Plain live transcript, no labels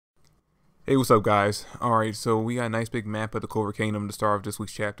Hey, what's up, guys? Alright, so we got a nice big map of the Clover Kingdom to start off this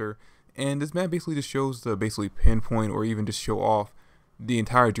week's chapter. And this map basically just shows the basically pinpoint or even just show off the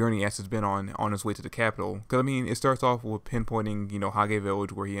entire journey Ash has been on his way to the capital. Because, I mean, it starts off with pinpointing, Hage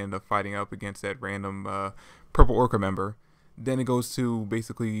Village, where he ended up fighting up against that random Purple Orca member. Then it goes to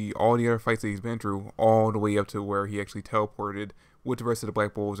basically all the other fights that he's been through, all the way up to where he actually teleported with the rest of the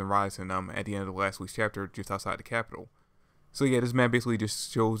Black Bulls and Rise and them at the end of last week's chapter just outside the capital. So yeah, this map basically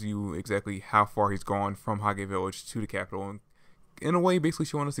just shows you exactly how far he's gone from Hage Village to the capital, and in a way basically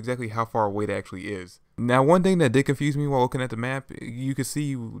showing us exactly how far away that actually is. Now, one thing that did confuse me while looking at the map, you could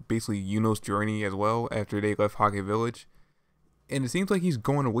see basically Yuno's journey as well after they left Hage Village, and it seems like he's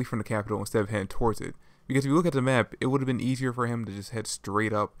going away from the capital instead of heading towards it. Because if you look at the map, it would have been easier for him to just head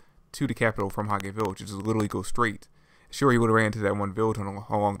straight up to the capital from Hage Village, just literally go straight. Sure, he would have ran into that one village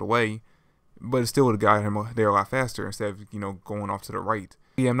along the way, but it still would have got him there a lot faster instead of, going off to the right.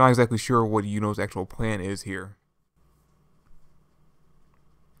 Yeah, I'm not exactly sure what Yuno's actual plan is here.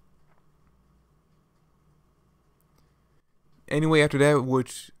 Anyway, after that,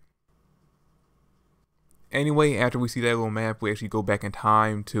 after we see that little map, we actually go back in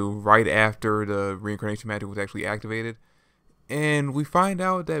time to right after the reincarnation magic was actually activated. And we find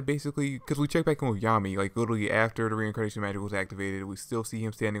out that basically, because we check back in with Yami, like literally after the reincarnation magic was activated, we still see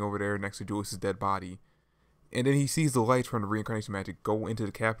him standing over there next to Joyce's dead body. And then he sees the lights from the reincarnation magic go into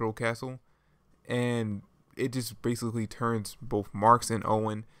the capital castle, and it just basically turns both Marks and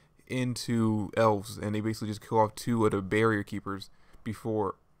Owen into elves, and they basically just kill off two of the barrier keepers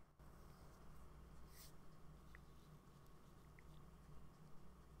before.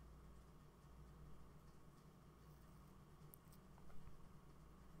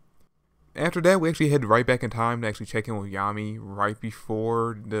 After that, we actually head right back in time to actually check in with Yami right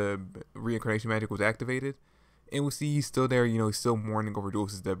before the reincarnation magic was activated. And we see he's still there, he's still mourning over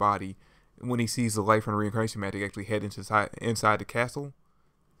Julius's dead body when he sees the light from the reincarnation magic actually head inside the castle.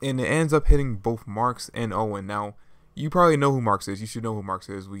 And it ends up hitting both Marks and Owen. Now, you probably know who Marks is. You should know who Marks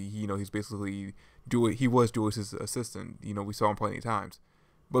is. He's basically he was Julius's assistant. We saw him plenty of times.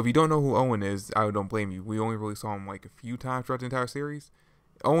 But if you don't know who Owen is, I don't blame you. We only really saw him like a few times throughout the entire series.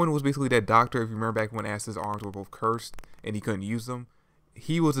 Owen was basically that doctor, if you remember back when Asta's arms were both cursed and he couldn't use them.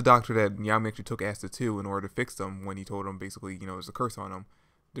 He was the doctor that Yami actually took Asta to in order to fix them when he told him basically, there's a curse on him.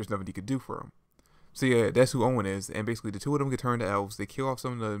 There's nothing he could do for him. So yeah, that's who Owen is, and basically the two of them get turned to elves. They kill off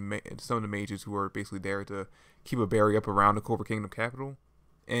some of the mages who are basically there to keep a barrier up around the Clover Kingdom capital,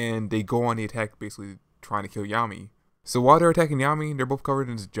 and they go on the attack, basically trying to kill Yami. So while they're attacking Yami, they're both covered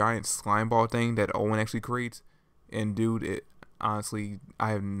in this giant slime ball thing that Owen actually creates, and dude, honestly,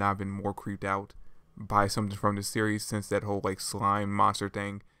 I have not been more creeped out by something from this series since that whole like slime monster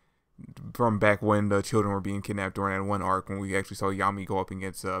thing from back when the children were being kidnapped during that one arc when we actually saw Yami go up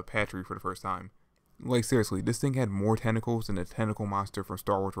against Patry for the first time. Like, seriously, this thing had more tentacles than the tentacle monster from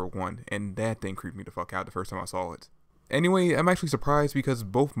Star Wars Rogue One, and that thing creeped me the fuck out the first time I saw it. Anyway, I'm actually surprised because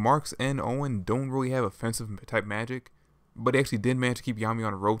both Marks and Owen don't really have offensive type magic, but they actually did manage to keep Yami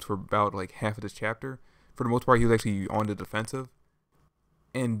on the ropes for about like half of this chapter. For the most part, he was actually on the defensive.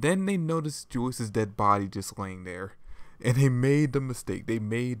 And then they noticed Joyce's dead body just laying there. And they made the mistake. They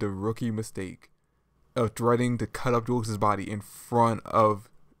made the rookie mistake of threatening to cut up Joyce's body right in front of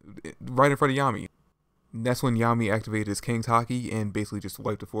Yami. That's when Yami activated his King's Haki and basically just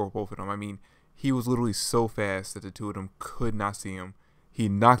wiped the floor with both of them. I mean, he was literally so fast that the two of them could not see him. He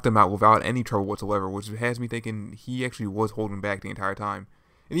knocked them out without any trouble whatsoever, which has me thinking he actually was holding back the entire time.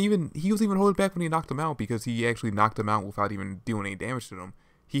 And he was even holding back when he knocked them out because he actually knocked them out without even doing any damage to them.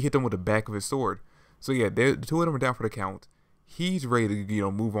 He hit them with the back of his sword. So yeah, the two of them are down for the count. He's ready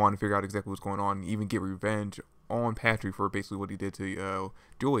to move on and figure out exactly what's going on and even get revenge on Patry for basically what he did to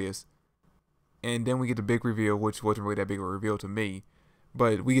Julius. And then we get the big reveal, which wasn't really that big of a reveal to me.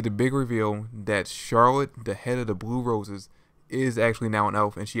 But we get the big reveal that Charlotte, the head of the Blue Roses, is actually now an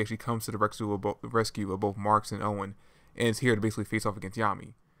elf. And she actually comes to the rescue of both Marks and Owen. And is here to basically face off against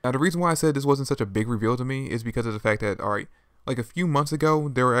Yami. Now, the reason why I said this wasn't such a big reveal to me is because of the fact that, alright, like a few months ago,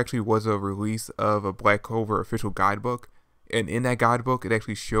 there actually was a release of a Black Clover official guidebook. And in that guidebook, it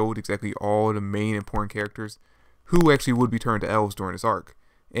actually showed exactly all the main important characters who actually would be turned to elves during this arc.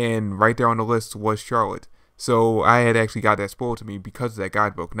 And right there on the list was Charlotte. So I had actually got that spoiled to me because of that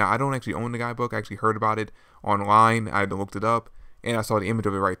guidebook. Now, I don't actually own the guidebook. I actually heard about it online. I looked it up, and I saw the image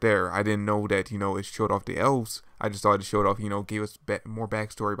of it right there. I didn't know that, it showed off the elves. I just thought it showed off, gave us more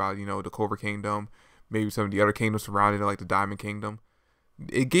backstory about, the Clover Kingdom, maybe some of the other kingdoms surrounding it, like the Diamond Kingdom.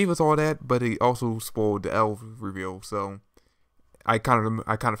 It gave us all that, but it also spoiled the elf reveal. So I kind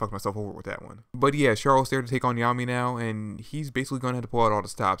of fucked myself over with that one. But yeah, Charlotte's there to take on Yami now, and he's basically going to have to pull out all the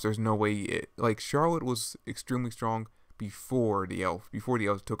stops. There's no way like Charlotte was extremely strong before the elf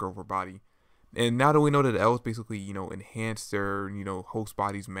took over her body. And now that we know that the elves basically, enhance their, host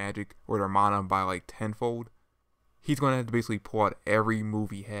body's magic or their mana by like tenfold, he's going to have to basically pull out every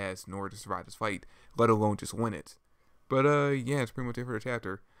move he has in order to survive this fight, let alone just win it. But yeah, it's pretty much it for the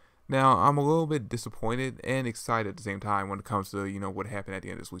chapter. Now, I'm a little bit disappointed and excited at the same time when it comes to, what happened at the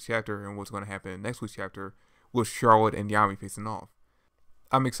end of this week's chapter and what's going to happen in next week's chapter with Charlotte and Yami facing off.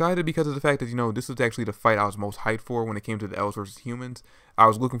 I'm excited because of the fact that, this was actually the fight I was most hyped for when it came to the elves versus humans. I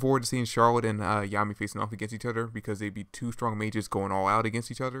was looking forward to seeing Charlotte and Yami facing off against each other because they'd be two strong mages going all out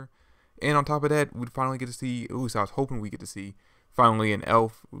against each other. And on top of that, we'd finally get to see, at least I was hoping we get to see, finally an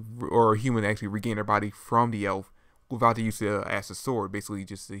elf or a human actually regain their body from the elf without the use of as a sword. Basically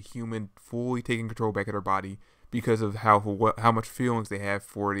just a human fully taking control back of their body because of how much feelings they have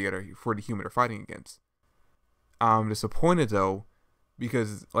for the human they're fighting against. I'm disappointed though,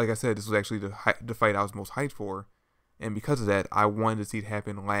 because like I said, this was actually the fight I was most hyped for, and because of that, I wanted to see it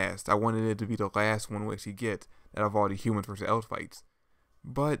happen last. I wanted it to be the last one we actually get out of all the humans versus elf fights.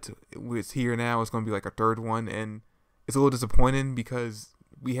 But it's here now. It's going to be like a third one, and it's a little disappointing because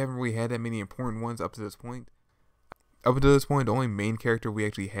we haven't really had that many important ones up to this point. Up until this point, the only main character we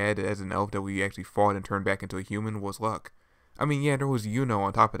actually had as an elf that we actually fought and turned back into a human was Luck. I mean, yeah, there was Yuno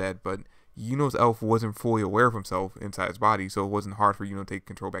on top of that, but Yuno's elf wasn't fully aware of himself inside his body, so it wasn't hard for Yuno to take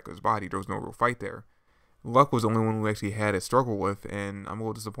control back of his body. There was no real fight there. Luck was the only one we actually had a struggle with, and I'm a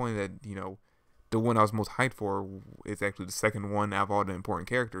little disappointed that, the one I was most hyped for is actually the second one out of all the important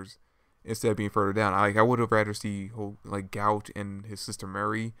characters, instead of being further down. I would have rather see Gout and his sister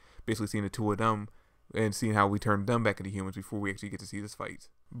Mary, basically seeing the two of them, and seeing how we turned them back into humans before we actually get to see this fight.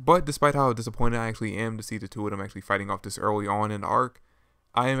 But despite how disappointed I actually am to see the two of them actually fighting off this early on in the arc,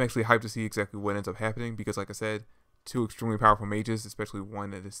 I am actually hyped to see exactly what ends up happening because, like I said, two extremely powerful mages, especially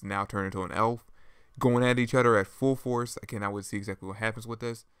one that is now turned into an elf, going at each other at full force. I cannot wait to see exactly what happens with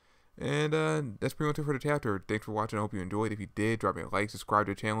this. And that's pretty much it for the chapter. Thanks for watching. I hope you enjoyed. If you did, drop me a like, subscribe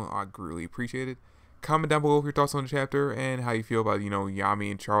to the channel. I'd greatly appreciate it. Comment down below your thoughts on the chapter and how you feel about,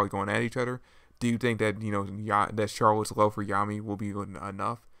 Yami and Charlotte going at each other. Do you think that, that Charlotte's love for Yami will be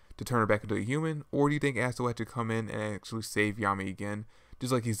enough to turn her back into a human? Or do you think Ash will have to come in and actually save Yami again,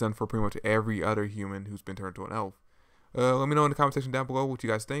 just like he's done for pretty much every other human who's been turned to an elf? Let me know in the comment section down below what you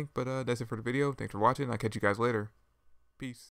guys think. But that's it for the video. Thanks for watching. I'll catch you guys later. Peace.